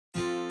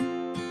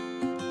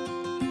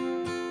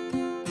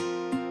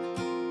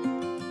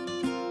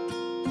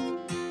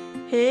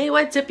Hey,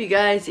 what's up you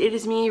guys? It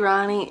is me,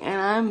 Ronnie,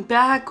 and I'm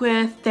back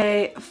with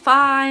day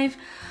 5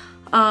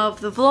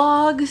 of the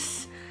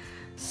vlogs.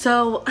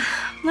 So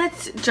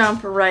let's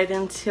jump right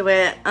into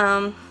it.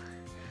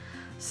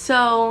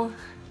 So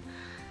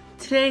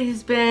today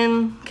has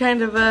been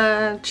kind of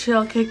a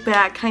chill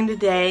kickback kind of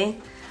day,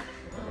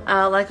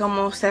 like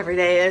almost every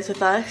day is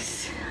with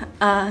us.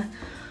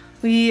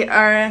 We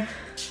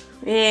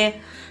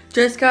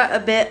just got a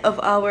bit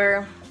of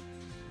our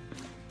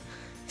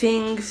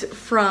things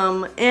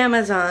from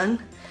Amazon,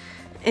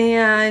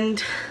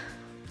 and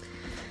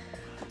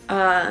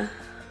the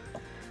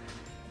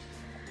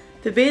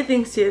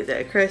bathing suit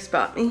that Chris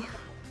bought me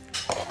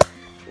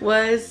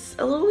was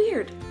a little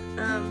weird.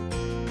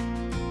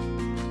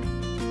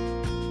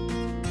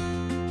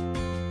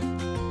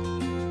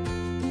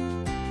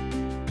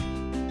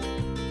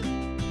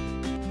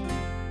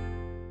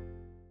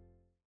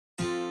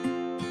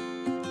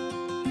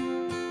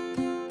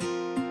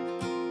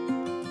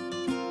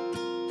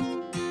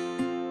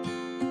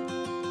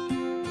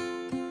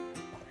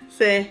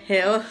 Say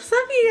hey, what's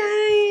up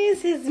you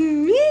guys? It's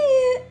me,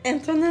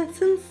 Internet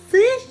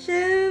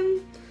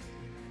Sensation.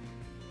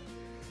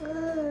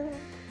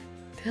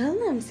 Tell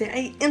them, say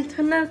I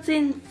Internet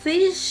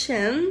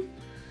Sensation.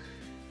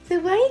 So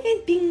why are you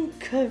guys being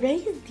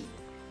crazy?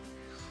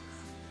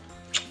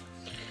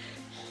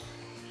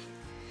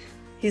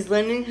 He's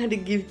learning how to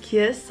give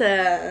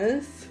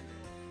kisses.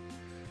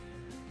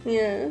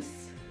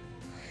 Yes.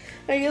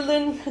 Are you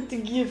learning how to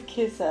give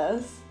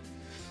kisses?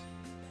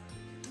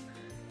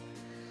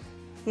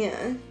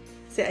 Yeah.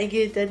 So I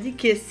give Daddy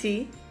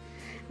kissy,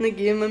 and I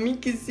give Mommy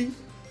kissy.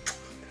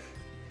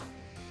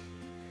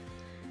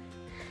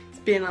 It's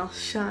being all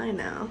shy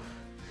now.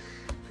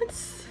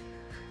 Let's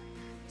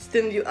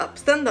stand you up.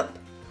 Stand up.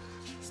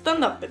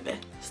 Stand up, baby.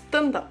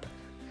 Stand up.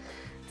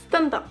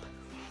 Stand up.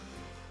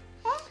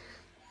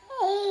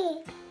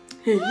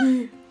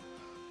 Hey.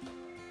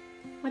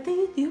 What are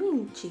you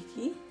doing,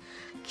 Cheeky?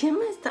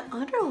 Camera is the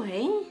other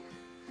way.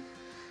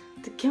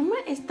 The camera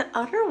is the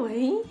other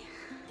way.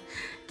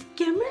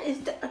 The camera is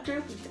the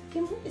other way. The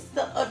camera is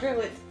the other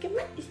way. The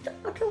camera is the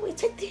other way.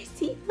 It's right there.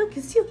 See? Look,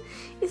 it's you.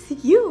 It's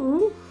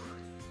you.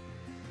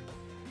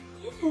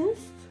 Yes.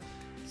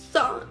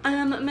 So,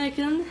 I'm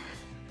making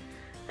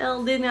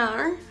el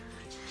dinner.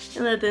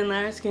 And the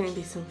dinner is going to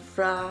be some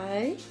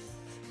fries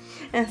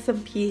and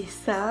some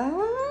pizza.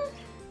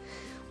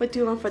 What do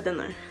you want for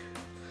dinner?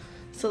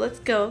 So, let's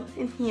go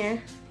in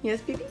here.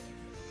 Yes, baby?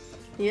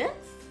 Yes?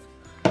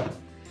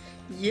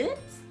 Yes?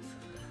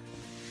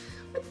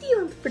 What do you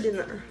want for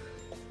dinner?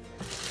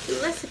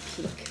 Let's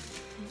peek.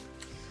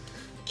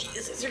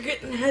 Jesus, you're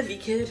getting heavy,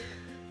 kid.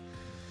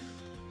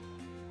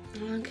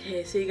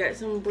 Okay, so you got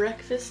some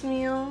breakfast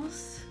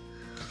meals.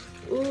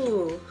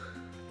 Ooh.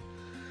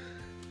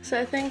 So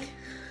I think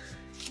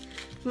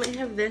you might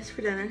have this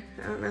for dinner.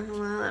 I don't know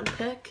how I'll let him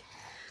pick,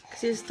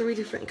 because he has 3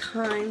 different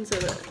kinds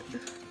of it.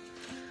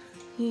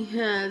 He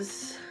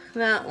has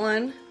that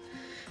one,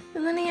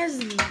 and then he has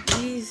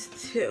these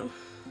 2.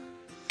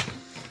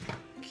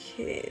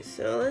 Okay,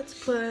 so let's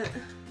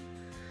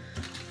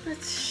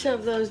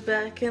shove those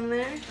back in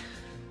there.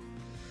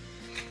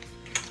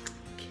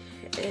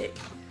 Okay.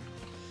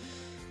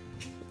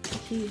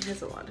 He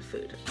has a lot of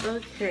food.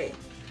 Okay.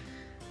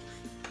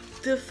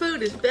 The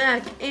food is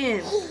back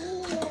in.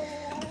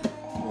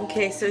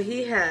 Okay, so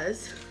he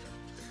has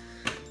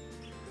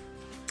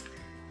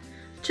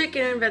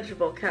chicken and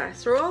vegetable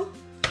casserole,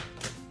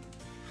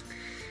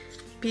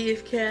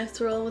 beef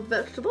casserole with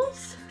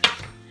vegetables,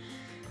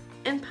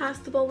 and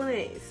pasta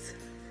bolognese.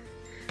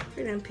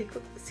 We're gonna pick,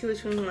 see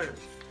which one we want.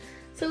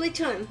 So which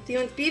one? Do you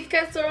want beef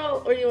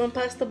casserole or do you want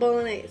pasta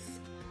bolognese?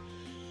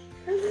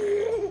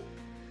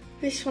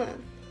 Which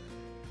one?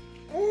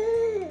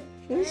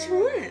 Which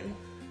one?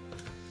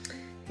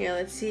 Yeah,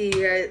 let's see,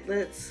 right?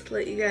 Let's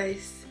let you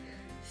guys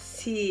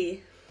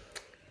see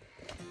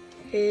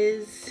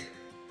his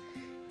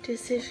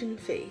decision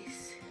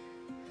face.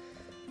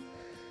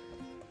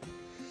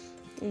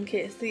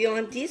 Okay, so you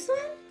want this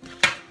one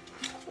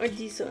or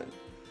this one?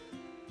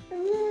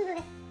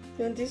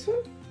 You want this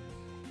one?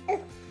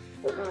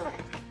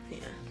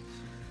 Yeah,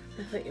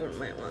 I thought you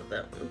might want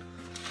that one.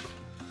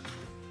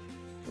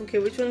 Okay,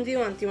 which one do you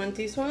want? Do you want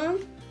this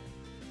one?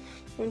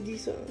 Or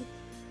this one?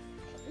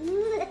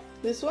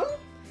 This one?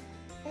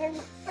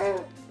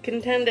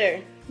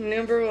 Contender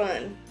number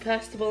 1,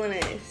 pasta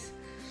bolognese.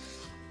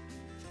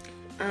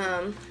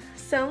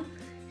 So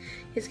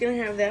he's gonna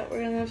have that.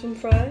 We're gonna have some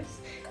fries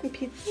and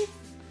pizza,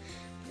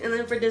 and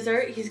then for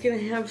dessert he's gonna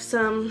have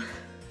some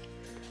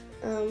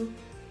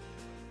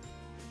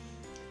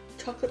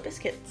chocolate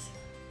biscuits,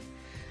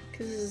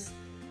 because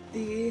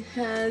he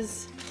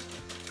has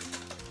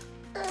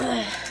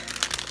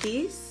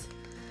these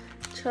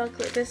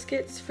chocolate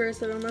biscuits for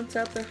 7 months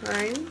out, the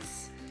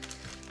Heinz.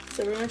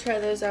 So we're gonna try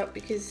those out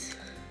because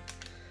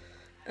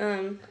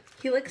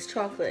he likes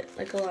chocolate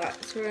like a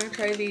lot. So we're gonna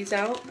try these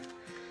out,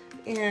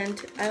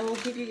 and I will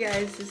give you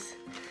guys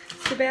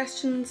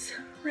Sebastian's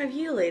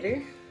review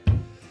later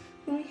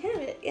when we have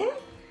it. Yeah.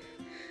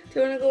 Do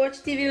you want to go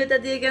watch TV with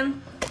Daddy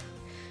again?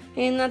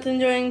 Are you not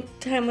enjoying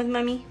time with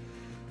mommy?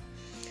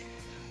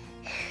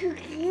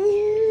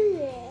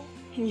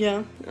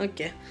 Yeah,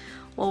 okay.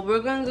 Well, we're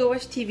gonna go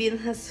watch TV and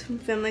have some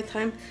family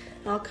time.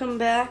 I'll come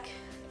back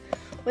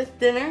with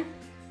dinner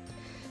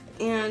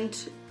and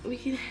we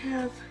can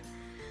have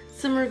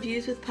some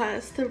reviews with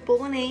pasta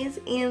bolognese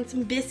and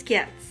some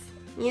biscuits.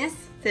 Yes?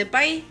 Say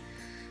bye.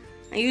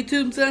 My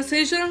YouTube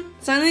sensation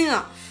signing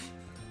off.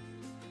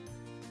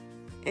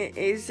 It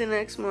is the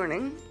next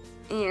morning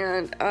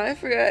and I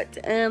forgot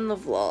to end the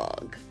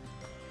vlog.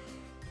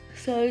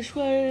 So I just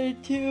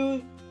wanted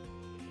to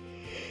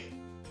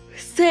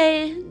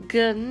say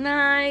good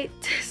night,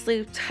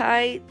 sleep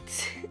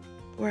tight.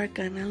 We're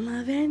gonna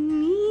love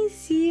and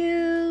miss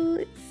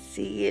you.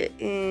 See you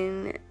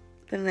in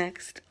the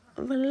next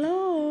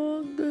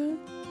vlog.